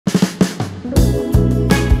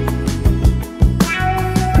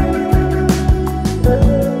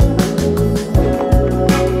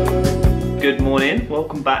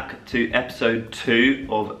welcome back to episode 2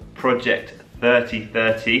 of Project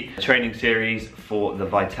 3030, a training series for the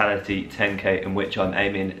Vitality 10K in which I'm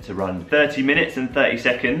aiming to run 30 minutes and 30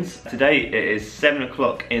 seconds. Today it is 7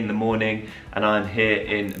 o'clock in the morning and I'm here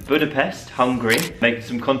in Budapest, Hungary, making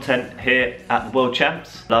some content here at the World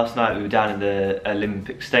Champs. Last night we were down in the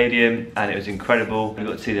Olympic Stadium and it was incredible. We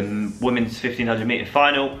got to see the women's 1500 metre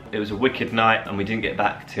final. It was a wicked night and we didn't get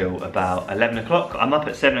back till about 11 o'clock. I'm up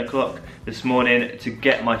at 7 o'clock this morning to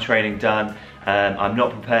get my training done. I'm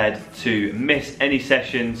not prepared to miss any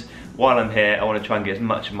sessions while I'm here. I want to try and get as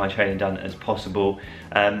much of my training done as possible.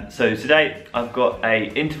 So today I've got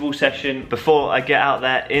an interval session. Before I get out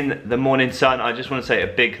there in the morning sun, I just want to say a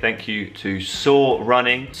big thank you to Soar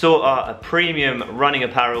Running. Soar are a premium running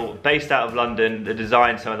apparel based out of London. They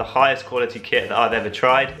design some of the highest quality kit that I've ever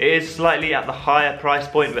tried. It is slightly at the higher price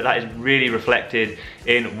point, but that is really reflected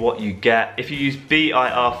in what you get. If you use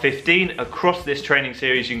BIR15 across this training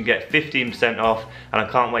series, you can get 15% off, and I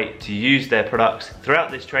can't wait to use their products throughout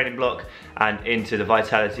this training block and into the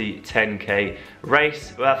Vitality 10K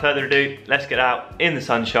race. Without further ado, let's get out in the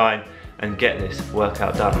sunshine and get this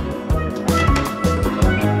workout done.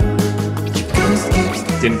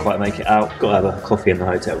 Didn't quite make it out. Got to have a coffee in the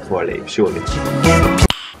hotel before I leave, surely.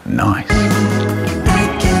 Nice.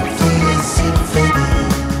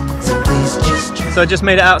 So I just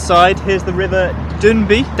made it outside. Here's the river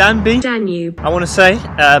Danube. I want to say,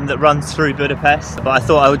 that runs through Budapest, but I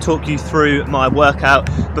thought I would talk you through my workout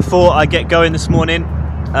before I get going this morning.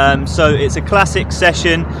 So it's a classic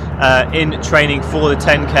session in training for the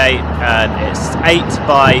 10K, and it's 8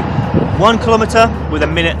 by 1 kilometre with a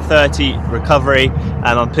minute 30 recovery.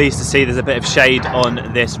 I'm pleased to see there's a bit of shade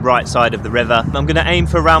on this right side of the river. I'm going to aim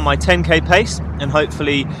for around my 10K pace, and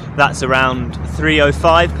hopefully that's around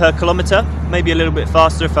 3:05 per kilometre, maybe a little bit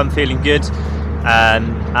faster if I'm feeling good.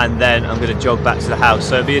 And then I'm going to jog back to the house.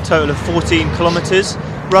 So it'll be a total of 14 kilometres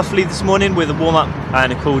roughly this morning with a warm-up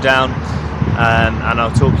and a cool-down. And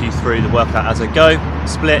I'll talk you through the workout as I go,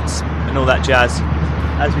 splits and all that jazz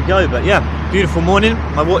as we go. But yeah, beautiful morning.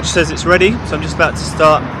 My watch says it's ready, so I'm just about to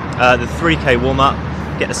start the 3K warm-up,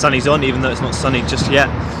 get the sunnies on even though it's not sunny just yet,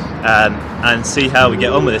 and see how we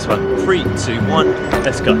get on with this one. 3, 2, 1,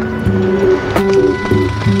 let's go.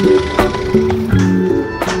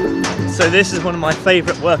 So this is one of my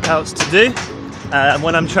favourite workouts to do, and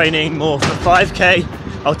when I'm training more for 5K,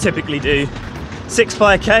 I'll typically do 6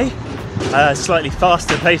 by a K, slightly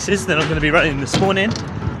faster paces than I'm going to be running this morning.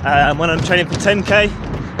 And when I'm training for 10K,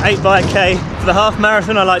 8 by a K. For the half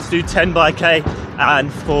marathon I like to do 10 by a K,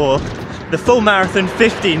 and for the full marathon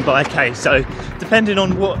 15 by a K. So depending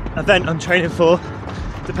on what event I'm training for,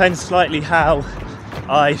 depends slightly how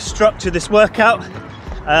I structure this workout,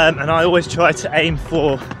 and I always try to aim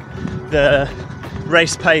for the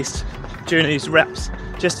race pace during these reps,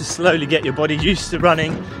 just to slowly get your body used to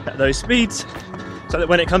running at those speeds, so that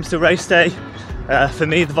when it comes to race day, for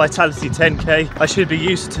me the Vitality 10K, I should be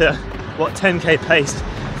used to what 10K pace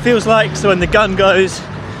feels like, so when the gun goes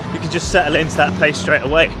you can just settle into that pace straight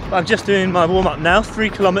away. I'm just doing my warm-up now, 3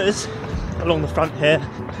 kilometers along the front here.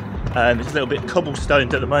 It's a little bit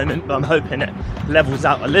cobblestoned at the moment, but I'm hoping it levels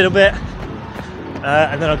out a little bit,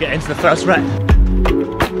 and then I'll get into the first rep.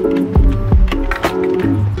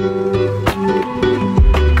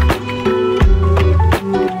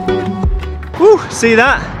 Woo, see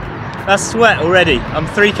that? That's sweat already. I'm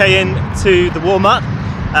 3K into the warm-up.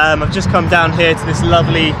 I've just come down here to this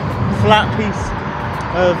lovely flat piece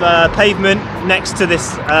of pavement next to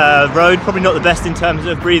this road. Probably not the best in terms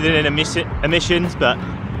of breathing in emissions, but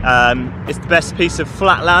it's the best piece of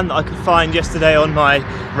flat land that I could find yesterday on my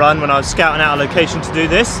run when I was scouting out a location to do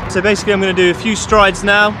this. So basically I'm going to do a few strides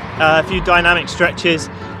now, a few dynamic stretches,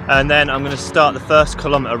 and then I'm going to start the first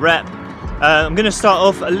kilometre rep. I'm going to start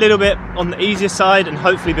off a little bit on the easier side and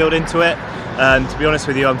hopefully build into it. To be honest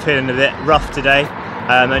with you, I'm feeling a bit rough today.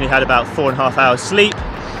 Only had about 4.5 hours sleep.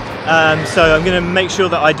 So I'm going to make sure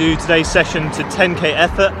that I do today's session to 10K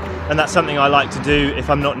effort, and that's something I like to do if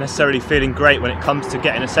I'm not necessarily feeling great when it comes to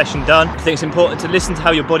getting a session done. I think it's important to listen to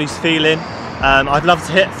how your body's feeling. I'd love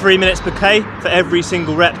to hit 3 minutes per K for every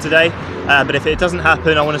single rep today, but if it doesn't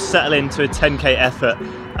happen, I want to settle into a 10K effort,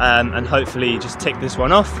 and hopefully just tick this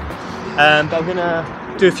one off. But I'm going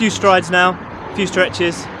to do a few strides now, a few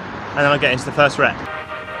stretches, and then I'll get into the first rep.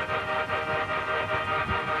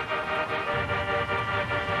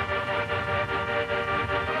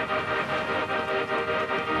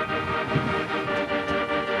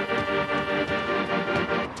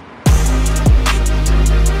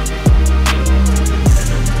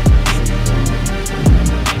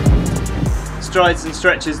 Strides and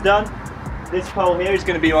stretches done. This pole here is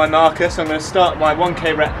going to be my marker, so I'm going to start my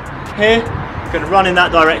 1k rep here. I'm going to run in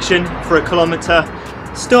that direction for a kilometre,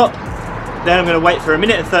 stop, then I'm going to wait for 1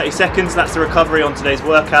 minute and 30 seconds, that's the recovery on today's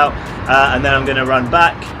workout, and then I'm going to run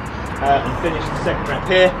back and finish the second rep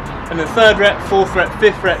here, and then third rep, fourth rep,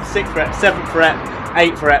 fifth rep, sixth rep, seventh rep,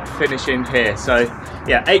 eighth rep, finishing here. So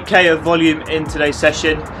yeah, 8k of volume in today's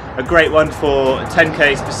session, a great one for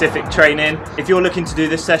 10k specific training. If you're looking to do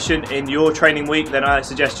this session in your training week, then I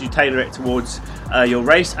suggest you tailor it towards your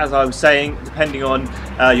race. As I was saying, depending on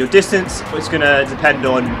your distance, it's going to depend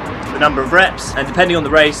on the number of reps, and depending on the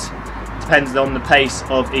race, depends on the pace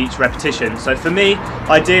of each repetition. So for me,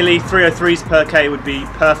 ideally 303s per k would be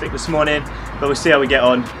perfect this morning, but we'll see how we get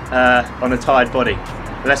on a tired body.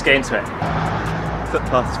 But let's get into it.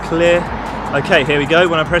 Footpath is clear. Okay, here we go.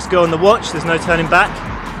 When I press go on the watch, there's no turning back.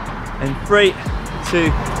 In 3, 2,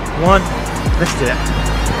 1, let's do it.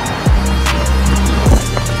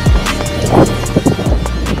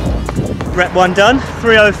 Rep 1 done,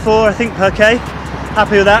 304 I think per k.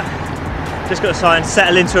 Happy with that. Just got to try and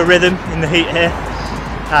settle into a rhythm in the heat here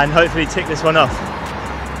and hopefully tick this one off.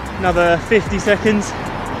 Another 50 seconds,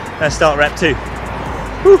 let's start rep 2.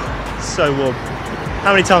 Whew, so warm.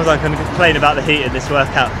 How many times I can complain about the heat in this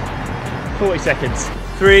workout? 40 seconds.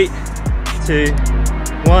 3, 2,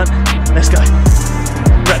 1, let's go.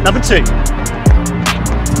 Rep number 2.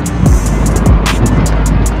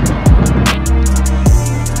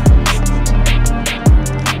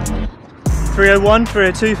 .301,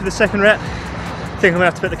 302 for the second rep. I think I'm gonna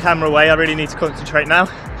have to put the camera away. I really need to concentrate now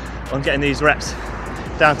on getting these reps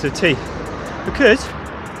down to a T because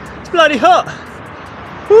it's bloody hot.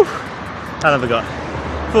 Whew. How long have I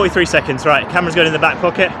got? 43 seconds, right. Camera's going in the back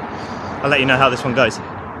pocket. I'll let you know how this one goes.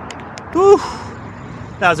 Whew.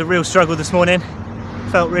 That was a real struggle this morning.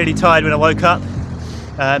 Felt really tired when I woke up,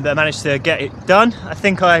 but I managed to get it done. I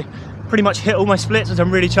think I pretty much hit all my splits, which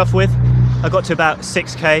I'm really chuffed with. I got to about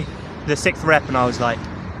 6k, the 6th rep, and I was like,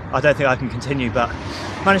 I don't think I can continue, but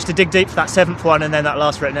managed to dig deep for that 7th one, and then that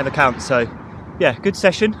last rep never counts. So yeah, good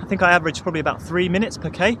session. I think I averaged probably about 3 minutes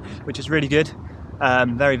per k, which is really good.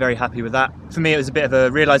 Very, very happy with that. For me, it was a bit of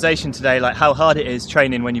a realization today, like how hard it is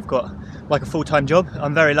training when you've got like a full-time job.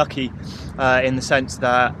 I'm very lucky in the sense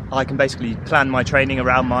that I can basically plan my training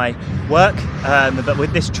around my work, but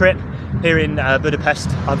with this trip here in Budapest,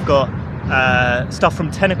 I've got stuff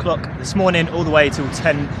from 10 o'clock this morning all the way till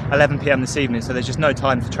 11 p.m. this evening, so there's just no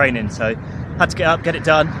time for training, so had to get up, get it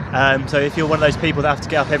done. So if you're one of those people that have to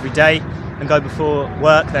get up every day and go before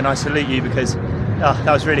work, then I salute you, because that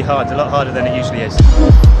was really hard, a lot harder than it usually is.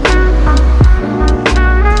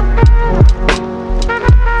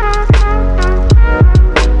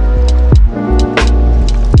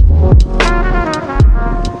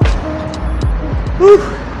 Whew,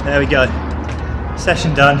 there we go,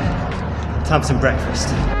 session done. Time for some breakfast.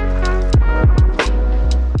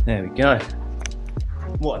 There we go.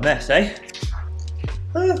 What a mess, eh?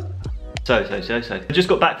 So. I just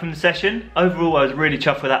got back from the session. Overall, I was really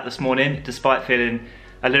chuffed with that this morning, despite feeling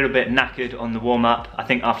a little bit knackered on the warm-up. I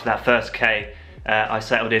think after that first K, I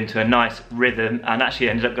settled into a nice rhythm and actually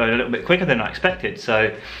ended up going a little bit quicker than I expected.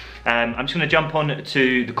 So I'm just gonna jump on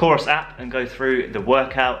to the Chorus app and go through the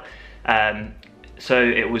workout. So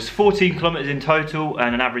it was 14 kilometers in total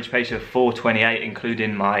and an average pace of 4:28,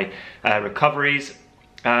 including my recoveries.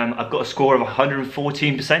 I've got a score of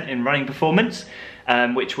 114% in running performance,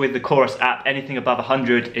 which with the Chorus app, anything above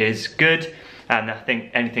 100 is good. And I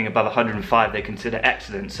think anything above 105 they consider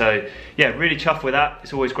excellent. So yeah, really chuffed with that.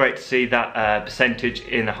 It's always great to see that percentage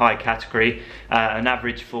in the high category. An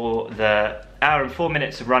average for the hour and 4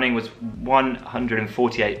 minutes of running was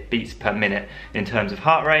 148 beats per minute in terms of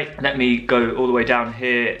heart rate. Let me go all the way down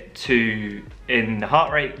here to in the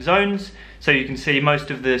heart rate zones. So you can see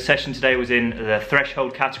most of the session today was in the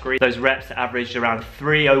threshold category. Those reps that averaged around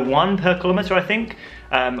 301 per kilometer, I think,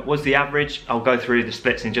 was the average. I'll go through the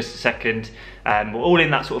splits in just a second. We're all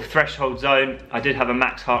in that sort of threshold zone. I did have a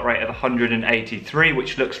max heart rate of 183,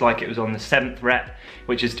 which looks like it was on the 7th rep,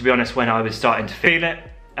 which is, to be honest, when I was starting to feel it.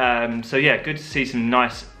 So yeah, good to see some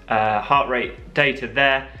nice heart rate data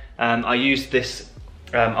there. I used this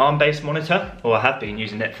arm-based monitor, or I have been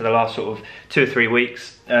using it for the last sort of 2 or 3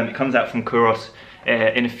 weeks. It comes out from Kouros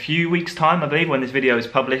in a few weeks' time, I believe, when this video is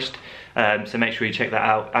published. So make sure you check that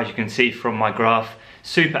out. As you can see from my graph,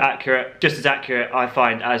 super accurate, just as accurate I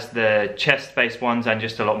find as the chest-based ones, and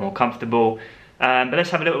just a lot more comfortable. But let's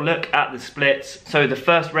have a little look at the splits. So the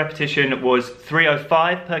first repetition was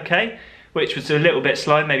 305 per K, which was a little bit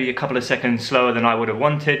slow, maybe a couple of seconds slower than I would have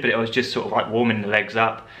wanted, but it was just sort of like warming the legs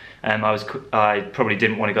up. I probably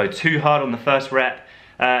didn't want to go too hard on the first rep.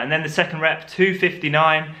 And then the second rep,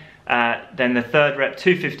 259, then the third rep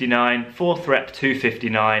 259, fourth rep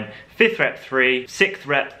 259, fifth rep 3, sixth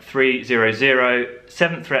rep 300,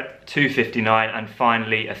 seventh rep 259, and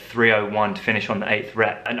finally a 301 to finish on the eighth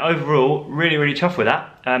rep. And overall, really chuffed with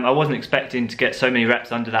that. I wasn't expecting to get so many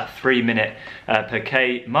reps under that 3 minute per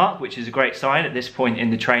K mark, which is a great sign at this point in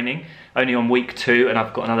the training. Only on week 2, and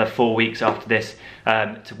I've got another 4 weeks after this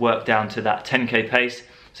to work down to that 10K pace.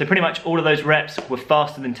 So pretty much all of those reps were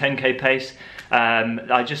faster than 10K pace.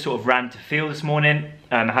 I just sort of ran to feel this morning.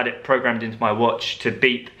 I had it programmed into my watch to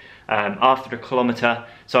beep after the kilometre,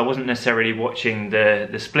 so I wasn't necessarily watching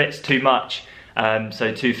the splits too much.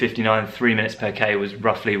 So 2:59, 3 minutes per K was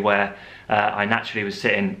roughly where I naturally was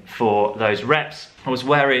sitting for those reps. I was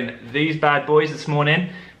wearing these bad boys this morning,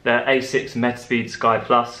 the ASICS Metaspeed Sky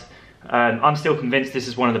Plus. I'm still convinced this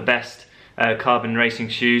is one of the best carbon racing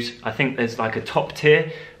shoes. I think there's like a top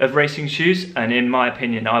tier of racing shoes, and in my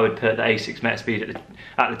opinion I would put the ASICS Metaspeed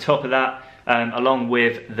at the top of that, along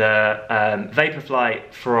with the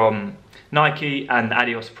Vaporfly from Nike and the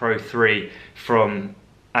Adios Pro 3 from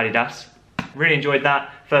Adidas. Really enjoyed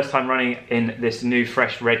that. First time running in this new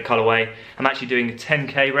fresh red colorway. I'm actually doing a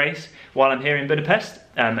 10K race while I'm here in Budapest.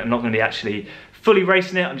 I'm not going to be actually fully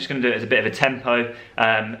racing it, I'm just going to do it as a bit of a tempo,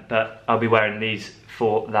 but I'll be wearing these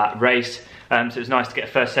for that race. So it was nice to get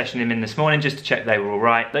a first session in this morning just to check they were all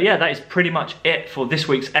right. But yeah, that is pretty much it for this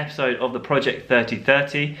week's episode of the Project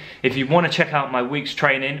 3030. If you want to check out my week's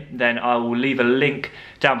training, then I will leave a link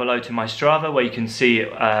down below to my Strava where you can see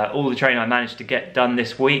all the training I managed to get done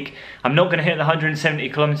this week. I'm not going to hit the 170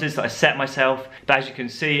 kilometers that I set myself, but as you can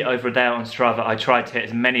see over there on Strava, I tried to hit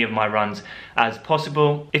as many of my runs as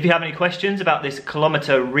possible. If you have any questions about this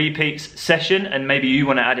kilometer repeats session and maybe you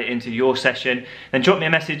want to add it into your session, then drop me a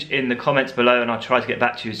message in the comments below and I'll try to get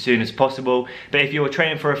back to you as soon as possible. But if you're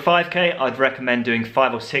training for a 5K, I'd recommend doing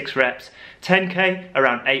 5 or 6 reps, 10K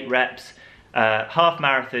around 8 reps, half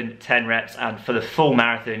marathon 10 reps, and for the full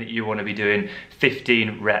marathon you want to be doing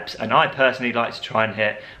 15 reps. And I personally like to try and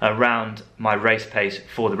hit around my race pace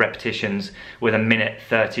for the repetitions with a minute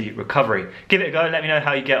 30 recovery. Give it a go, let me know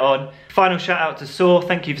how you get on. Final shout out to Saw,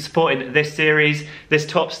 thank you for supporting this series. This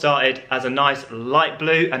top started as a nice light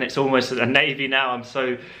blue and it's almost a navy now. I'm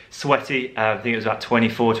so sweaty. I think it was about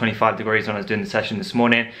 24, 25 degrees when I was doing the session this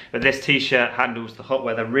morning. But this t-shirt handles the hot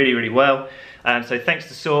weather really well. So thanks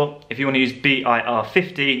to Saw. If you want to use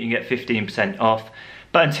BIR50, you can get 15% off.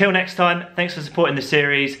 But until next time, thanks for supporting the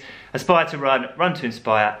series. Aspire to run, run to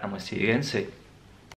inspire, and we'll see you again soon.